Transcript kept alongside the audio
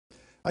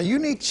A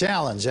unique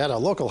challenge at a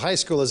local high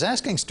school is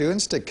asking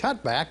students to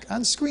cut back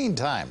on screen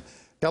time.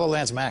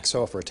 KELOLAND's Max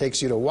Hofer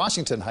takes you to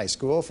Washington High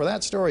School for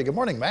that story. Good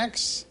morning,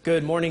 Max.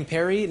 Good morning,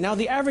 Perry. Now,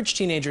 the average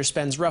teenager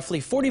spends roughly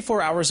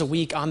 44 hours a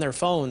week on their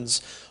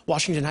phones.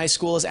 Washington High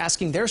School is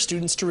asking their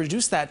students to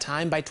reduce that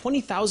time by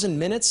 20,000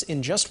 minutes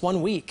in just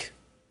 1 week.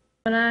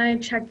 When I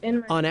checked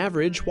in, On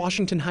average,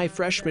 Washington High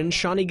freshman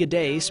Shawnee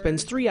G'day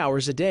spends 3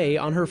 hours a day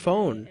on her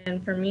phone.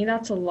 and for me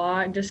that's a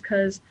lot just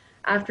because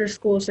after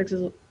school,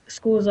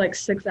 school is like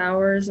 6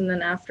 hours, and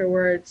then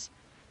afterwards,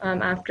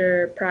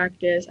 after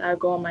practice, I would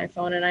go on my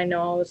phone, and I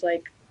know I was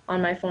like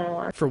on my phone a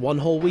lot. For 1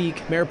 whole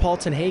week, Mayor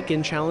Paulton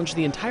Haken challenged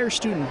the entire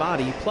student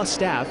body plus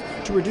staff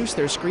to reduce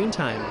their screen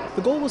time.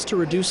 The goal was to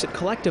reduce it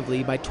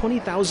collectively by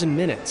 20,000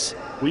 minutes.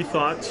 We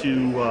thought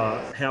to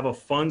have a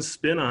fun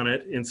spin on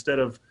it instead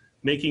of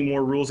making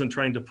more rules and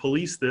trying to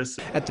police this.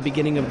 At the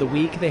beginning of the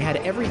week, they had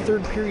every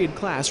third period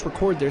class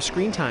record their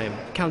screen time.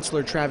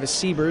 Counselor Travis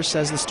Siebers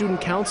says the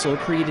Student Council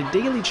created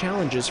daily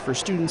challenges for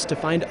students to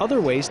find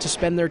other ways to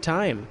spend their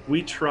time.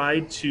 We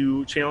tried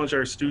to challenge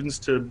our students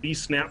to be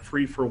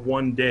snap-free for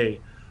 1 day.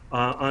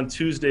 On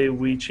Tuesday,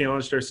 we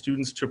challenged our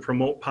students to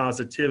promote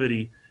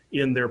positivity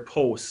in their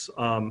posts,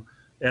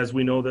 as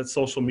we know that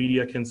social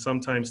media can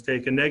sometimes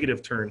take a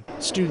negative turn.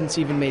 Students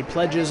even made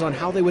pledges on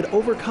how they would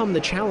overcome the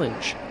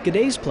challenge.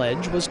 G'day's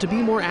pledge was to be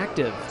more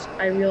active.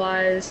 I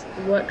realized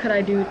what could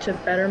I do to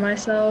better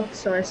myself,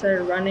 so I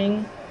started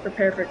running,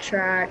 prepare for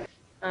track,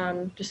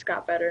 just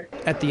got better.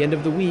 At the end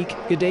of the week,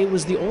 G'day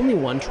was the only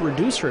one to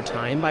reduce her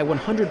time by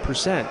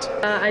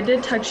 100%. I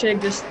did touch it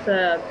just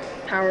to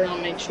power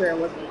on, make sure it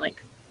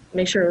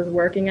was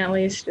working at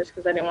least, just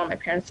because I didn't want my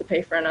parents to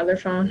pay for another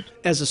phone.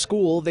 As a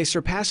school, they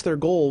surpassed their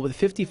goal with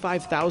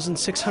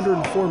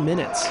 55,604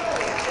 minutes.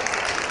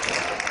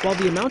 While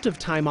the amount of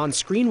time on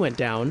screen went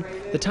down,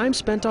 the time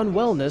spent on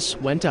wellness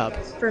went up.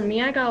 For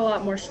me, I got a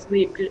lot more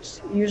sleep,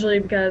 just usually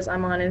because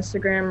I'm on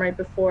Instagram right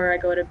before I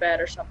go to bed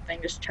or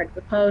something, just check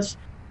the posts.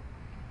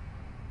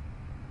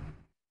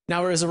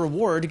 Now, as a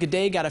reward,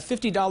 G'day got a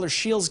 $50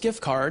 Shields gift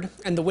card,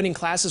 and the winning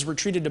classes were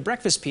treated to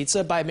breakfast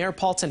pizza by Mayor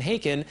Paulton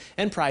Haken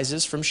and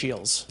prizes from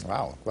Shields.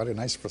 Wow, what a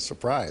nice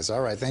surprise.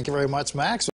 All right, thank you very much, Max.